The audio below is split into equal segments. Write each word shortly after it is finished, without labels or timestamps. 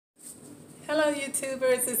Hello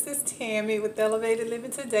YouTubers, this is Tammy with Elevated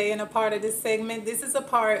Living Today, and a part of this segment, this is a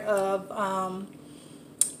part of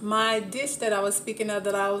my dish that I was speaking of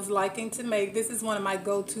that I was liking to make. This is one of my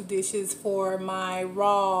go-to dishes for my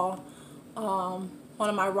raw, one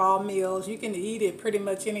of my raw meals. You can eat it pretty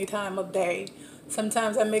much any time of day.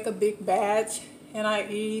 Sometimes I make a big batch and I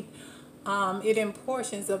eat it in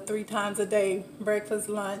portions of 3 times a day: breakfast,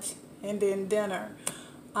 lunch, and then dinner.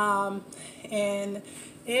 And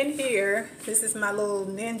in here, this is my little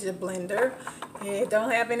ninja blender. It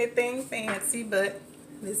don't have anything fancy, but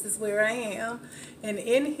this is where I am. And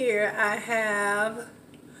in here I have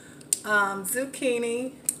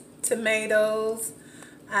zucchini, tomatoes.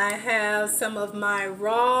 I have some of my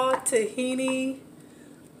raw tahini,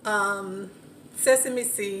 sesame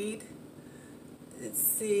seed. Let's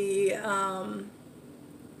see, yeah,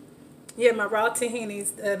 my raw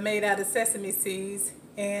tahini's made out of sesame seeds.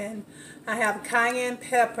 And I have cayenne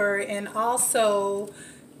pepper, and also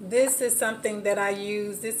this is something that I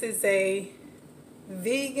use. This is a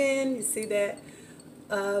vegan, you see that,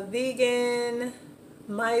 vegan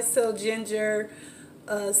miso ginger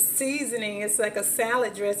seasoning. It's like a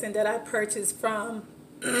salad dressing that I purchased from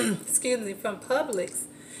excuse me, from Publix.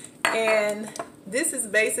 And this is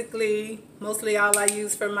basically mostly all I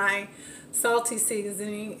use for my salty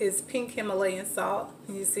seasoning is pink Himalayan salt.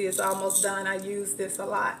 You see it's almost done. I use this a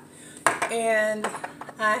lot. And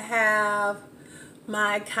I have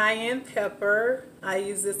my cayenne pepper. I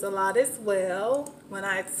use this a lot as well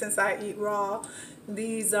since I eat raw.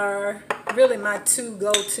 These are really my two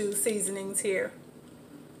go-to seasonings here: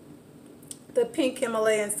 the pink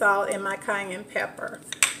Himalayan salt and my cayenne pepper.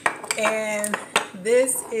 And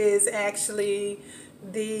this is actually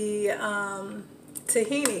the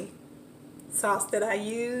tahini sauce that I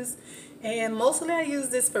use, and mostly I use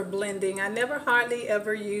this for blending. I never hardly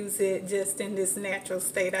ever use it just in this natural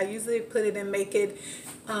state. I usually put it and make it,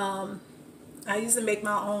 I usually make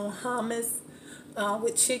my own hummus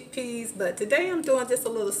with chickpeas, but today I'm doing just a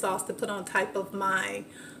little sauce to put on top of my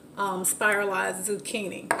spiralized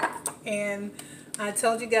zucchini. And I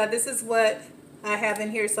told you guys this is what I have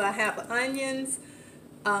in here. So I have onions,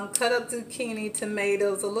 cut up zucchini,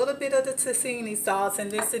 tomatoes, a little bit of the tahini sauce,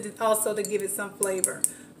 and this is also to give it some flavor.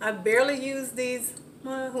 I barely use these.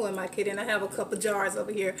 Well, who am I kidding? I have a couple jars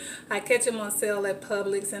over here. I catch them on sale at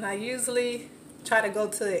Publix, and I usually try to go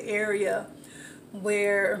to an area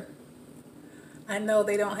where I know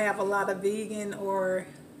they don't have a lot of vegan or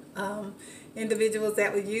individuals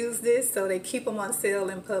that would use this, so they keep them on sale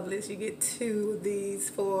in Publix. You get 2 of these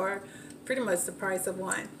for pretty much the price of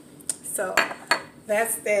 1. So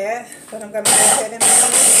that's that. But I'm going to go ahead and mix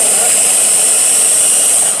this up.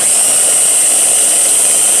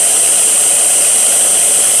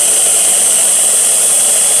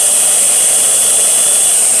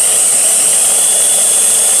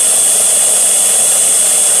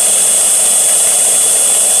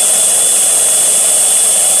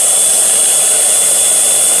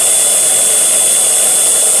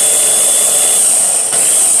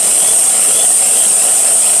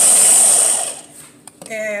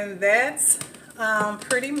 And that's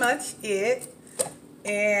pretty much it.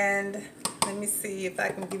 And let me see if I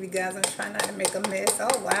can give you guys, I'm trying not to make a mess.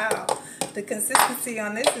 Oh wow, the consistency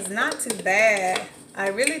on this is not too bad. I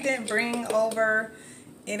really didn't bring over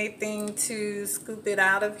anything to scoop it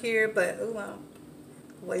out of here, but ooh, I'll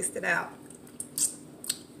waste it out.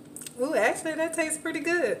 Ooh, actually that tastes pretty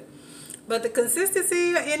good. But the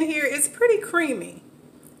consistency in here is pretty creamy.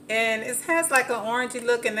 And it has like an orangey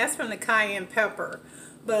look, and that's from the cayenne pepper.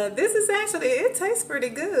 But this is actually, it tastes pretty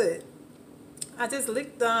good. I just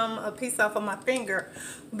licked a piece off of my finger.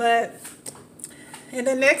 But in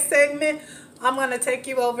the next segment, I'm going to take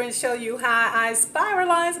you over and show you how I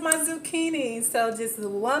spiralize my zucchini. So just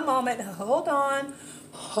one moment, hold on,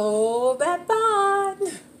 hold that thought.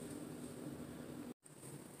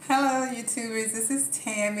 Hello YouTubers, this is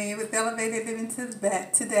Tammy with Elevated Living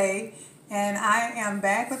Today. And I am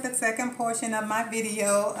back with the second portion of my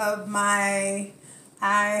video of my,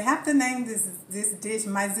 I have to name this dish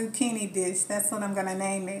my zucchini dish. That's what I'm going to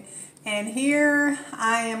name it. And here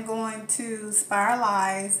I am going to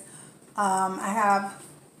spiralize. I have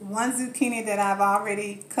 1 zucchini that I've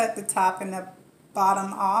already cut the top and the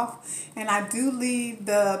bottom off. And I do leave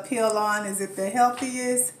the peel on. Is it the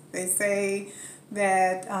healthiest? They say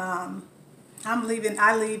that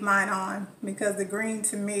I leave mine on because the green,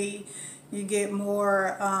 to me, you get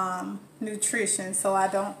more nutrition, so I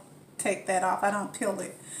don't take that off. I don't peel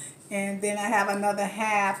it. And then I have another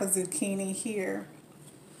half of zucchini here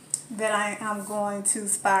that I am going to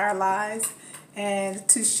spiralize. And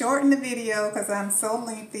to shorten the video, because I'm so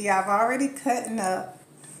lengthy, I've already cut up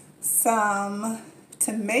some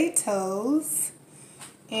tomatoes,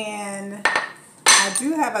 and I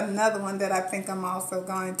do have another one that I think I'm also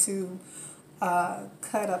going to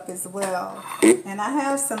cut up as well. And I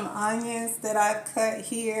have some onions that I've cut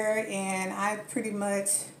here, and I pretty much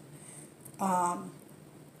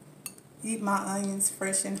eat my onions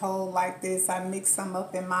fresh and whole like this. I mix some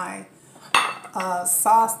up in my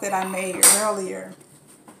sauce that I made earlier,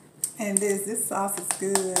 and this sauce is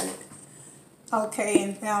good. Okay,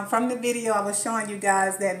 and now from the video I was showing you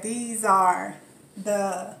guys that these are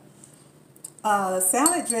the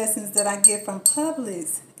salad dressings that I get from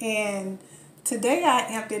Publix, and today I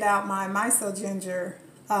emptied out my miso ginger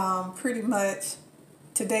pretty much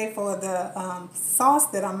today for the sauce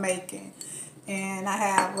that I'm making. And I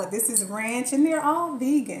have, this is ranch, and they're all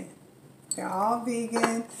vegan. They're all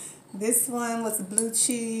vegan. This one was blue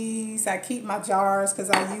cheese. I keep my jars because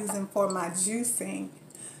I use them for my juicing.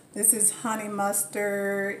 This is honey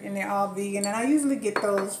mustard, and they're all vegan. And I usually get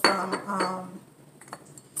those from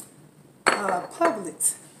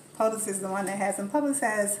Publix. Publix is the one that has them. Publix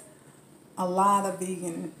has a lot of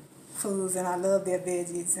vegan foods, and I love their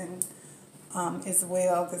veggies and as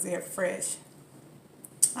well because they're fresh.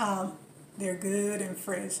 They're good and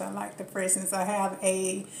fresh. I like the freshness. I have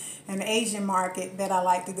an Asian market that I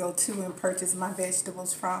like to go to and purchase my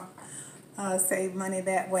vegetables from. Save money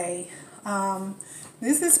that way.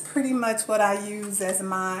 This is pretty much what I use as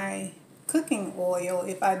my cooking oil.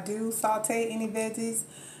 If I do saute any veggies,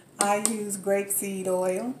 I use grapeseed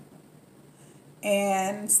oil.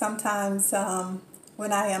 And sometimes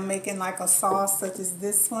when I am making like a sauce such as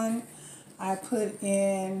this one, I put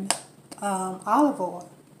in olive oil.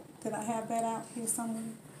 Did I have that out here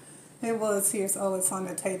somewhere? It was here, so it's on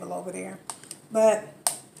the table over there. But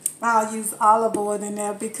I'll use olive oil in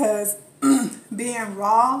there because being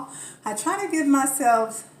raw, I try to give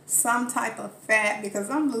myself some type of fat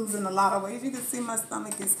because I'm losing a lot of weight. You can see my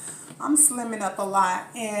stomach I'm slimming up a lot,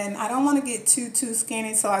 and I don't want to get too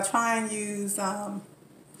skinny, so I try and use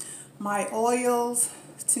my oils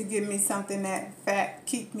to give me something that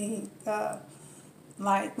keep me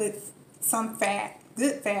like with some fat,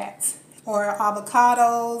 good fats, or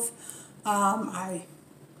avocados. I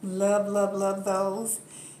love those.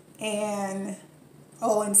 And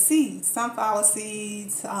and seeds, sunflower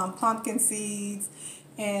seeds, pumpkin seeds,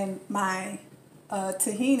 and my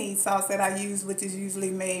tahini sauce that I use, which is usually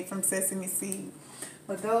made from sesame seed.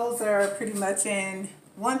 But those are pretty much in.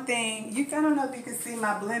 One thing, I don't know if you can see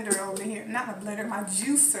my blender over here, not my blender, my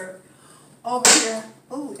juicer over here,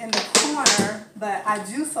 in the corner, but I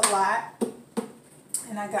juice a lot,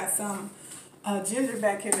 and I got some ginger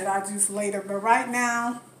back here that I'll juice later. But right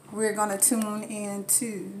now, we're going to tune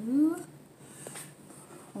into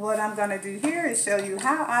what I'm going to do here is show you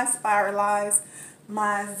how I spiralize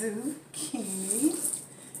my zucchini.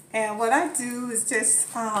 And what I do is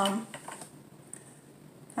just, I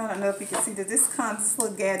don't know if you can see that this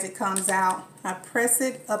little gadget comes out. I press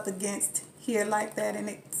it up against here like that, and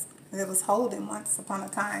it was holding once upon a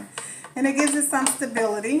time. And it gives it some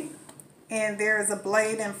stability. And there is a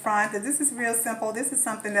blade in front. This is real simple. This is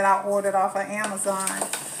something that I ordered off of Amazon.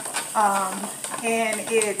 And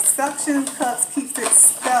it suction cups, keeps it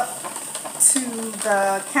stuck to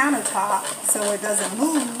the countertop so it doesn't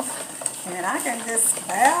move. And I can just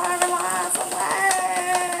spiralize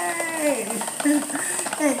away.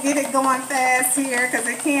 And get it going fast here, because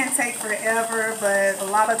it can take forever, but a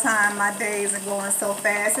lot of time my days are going so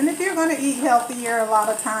fast. And if you're going to eat healthier, a lot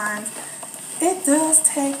of times it does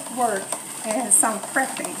take work and some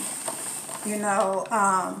prepping. You know,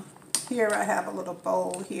 here I have a little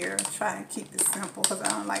bowl here. Try and keep it simple because I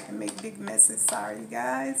don't like to make big messes. Sorry, you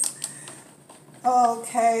guys.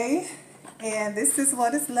 Okay. And this is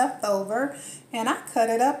what is left over. And I cut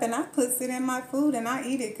it up and I put it in my food and I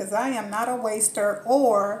eat it because I am not a waster,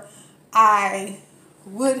 or I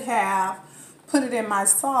would have put it in my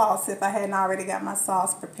sauce if I hadn't already got my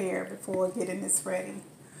sauce prepared before getting this ready.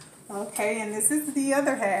 Okay, and this is the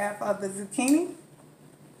other half of the zucchini.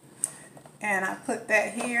 And I put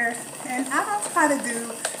that here. And I don't try to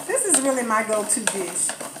do, this is really my go-to dish,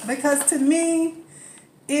 because to me,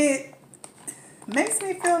 it makes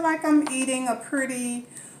me feel like I'm eating a pretty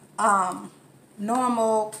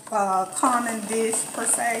normal, common dish per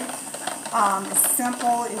se. It's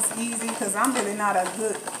simple, it's easy, because I'm really not a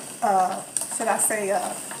good, should I say,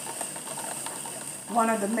 one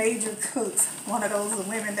of the major cooks, one of those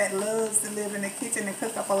women that loves to live in the kitchen and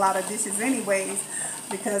cook up a lot of dishes anyways,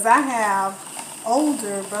 because I have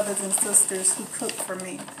older brothers and sisters who cooked for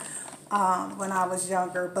me when I was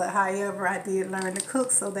younger. But however, I did learn to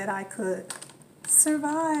cook so that I could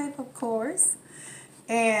survive, of course.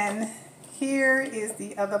 And here is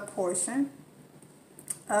the other portion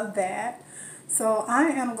of that. So I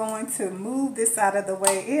am going to move this out of the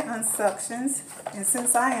way. It unsuctions, and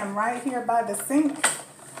since I am right here by the sink,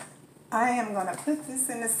 I am going to put this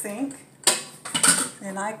in the sink,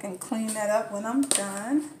 and I can clean that up when I'm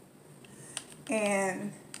done.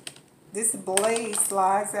 And this blade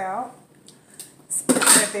slides out. Just put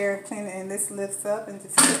that there, clean it, and this lifts up, and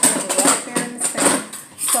just put it right there in the sink.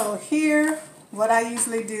 So here, what I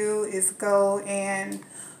usually do is go and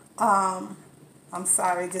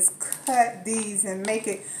just cut these and make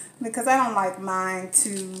it, because I don't like mine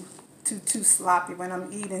too sloppy when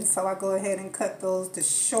I'm eating, so I go ahead and cut those to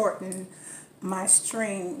shorten my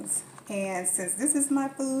strings. And since this is my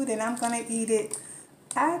food and I'm gonna eat it,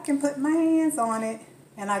 I can put my hands on it.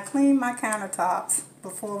 And I cleaned my countertops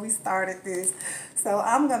before we started this, so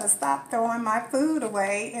I'm gonna stop throwing my food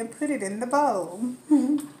away and put it in the bowl.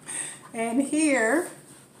 And here,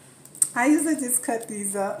 I usually just cut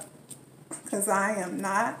these up because I am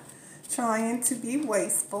not trying to be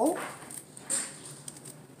wasteful.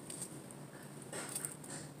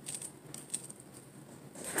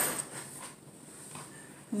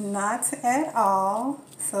 Not at all.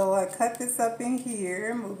 So I cut this up in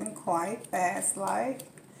here, moving quite fast like.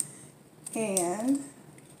 And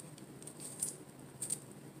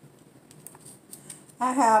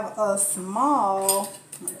I have a small,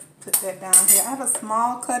 put that down here. I have a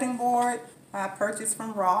small cutting board I purchased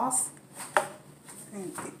from Ross. I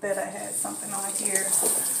bet I had something on here.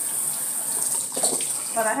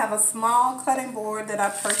 But I have a small cutting board that I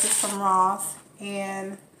purchased from Ross,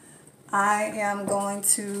 and I am going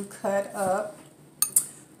to cut up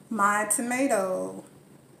my tomato.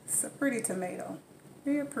 It's a pretty tomato,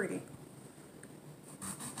 very pretty.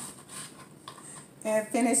 And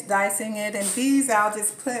finish dicing it, and these I'll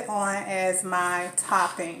just put on as my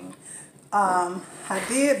topping. I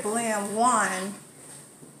did blend one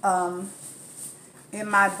in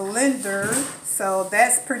my blender, so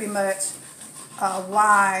that's pretty much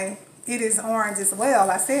why it is orange as well.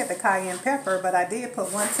 I said the cayenne pepper, but I did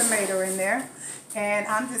put one tomato in there. And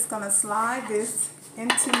I'm just going to slide this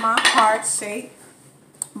into my heart-shaped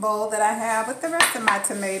bowl that I have with the rest of my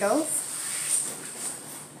tomatoes.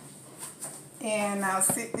 And I'll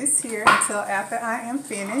sit this here until after I am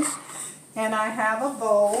finished. And I have a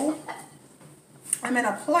bowl,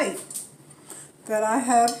 a plate that I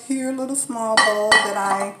have here, a little small bowl that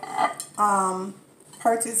I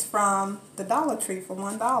purchased from the Dollar Tree for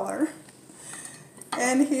 $1.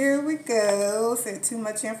 And here we go. Said too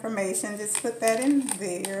much information. Just put that in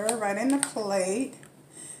there, right in the plate.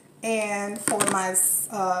 And for my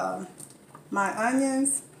my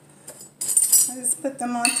onions, I just put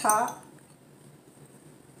them on top,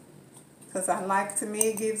 because to me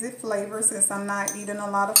it gives it flavor, since I'm not eating a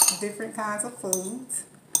lot of different kinds of foods.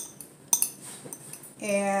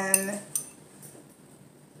 And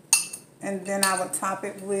then I will top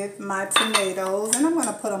it with my tomatoes, and I'm going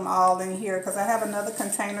to put them all in here because I have another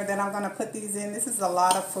container that I'm going to put these in. This is a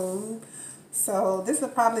lot of food, so this will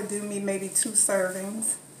probably do me maybe 2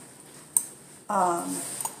 servings,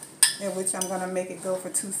 in which I'm going to make it go for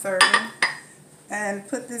 2 servings. And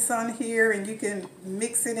put this on here, and you can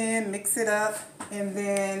mix it in, mix it up, and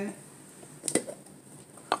then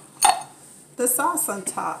the sauce on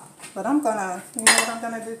top. But I'm gonna, you know what I'm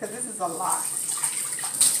gonna do, because this is a lot.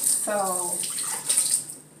 So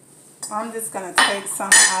I'm just gonna take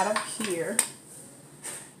some out of here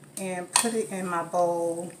and put it in my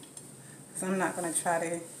bowl, because I'm not gonna try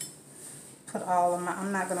to put all of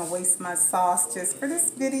I'm not gonna waste my sauce just for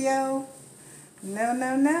this video. No,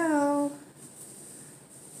 no, no.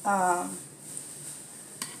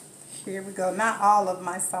 Here we go. Not all of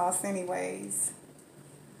my sauce anyways.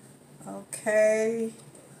 Okay.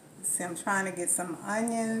 See, I'm trying to get some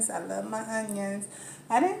onions. I love my onions.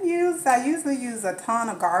 I usually use a ton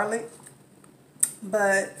of garlic,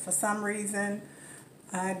 but for some reason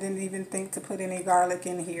I didn't even think to put any garlic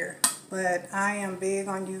in here. But I am big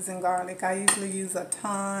on using garlic. I usually use a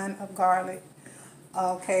ton of garlic.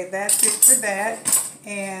 Okay, that's it for that.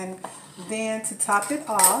 And then to top it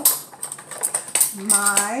off,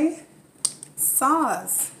 my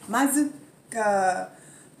sauce, I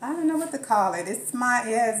don't know what to call it.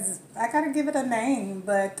 I gotta give it a name,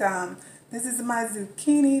 but this is my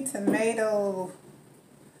zucchini tomato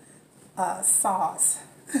sauce.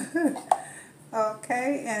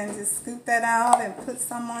 Okay, and just scoop that out and put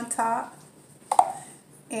some on top.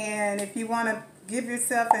 And if you want to give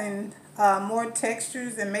yourself more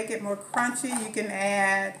textures and make it more crunchy, you can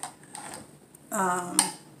add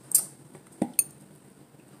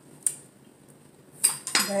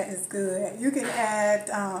that is good. You can add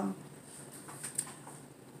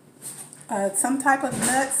some type of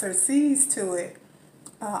nuts or seeds to it.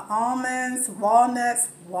 Almonds, walnuts.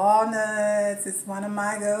 Walnuts is one of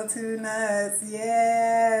my go-to nuts.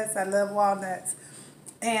 Yes, I love walnuts.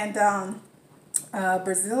 And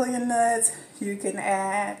Brazilian nuts. You can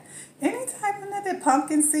add any type of nut.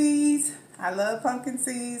 Pumpkin seeds. I love pumpkin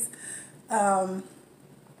seeds.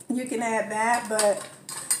 You can add that, but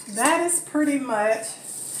that is pretty much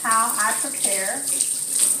how I prepare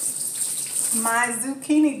my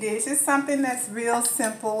zucchini dish. It's something that's real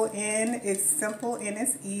simple, and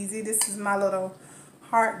it's easy. This is my little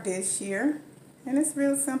heart dish here, and it's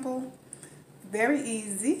real simple, very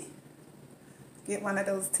easy. Get one of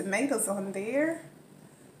those tomatoes on there.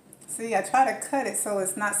 See, I try to cut it so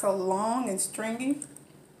it's not so long and stringy.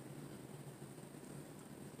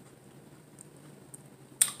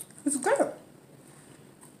 It's good.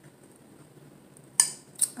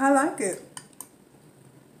 I like it.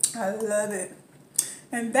 I love it.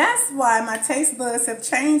 And that's why my taste buds have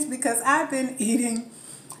changed, because I've been eating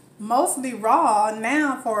mostly raw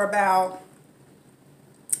now for about,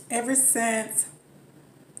 ever since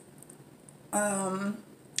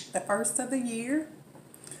the first of the year.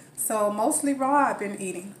 So mostly raw I've been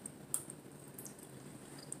eating.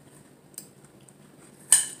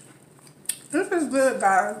 This is good,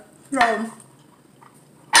 guys. So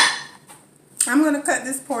I'm going to cut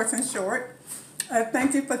this portion short.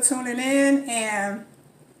 Thank you for tuning in and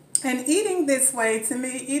eating this way. To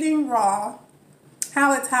me, eating raw,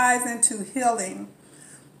 how it ties into healing.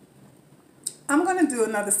 I'm going to do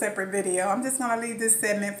another separate video. I'm just going to leave this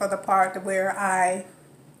segment for the part where I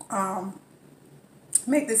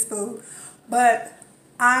make this food. But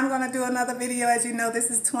I'm going to do another video. As you know, this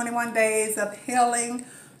is 21 days of healing,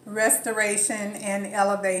 restoration, and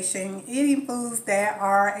elevation. Eating foods that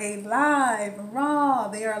are alive, raw.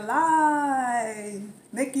 They are alive.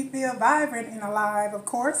 Make you feel vibrant and alive, of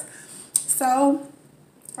course. So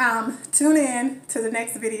tune in to the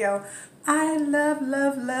next video. I love,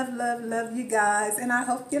 love, love, love, love you guys, and I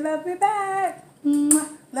hope you love me back.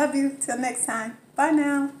 Love you. Till next time. Bye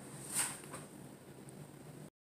now.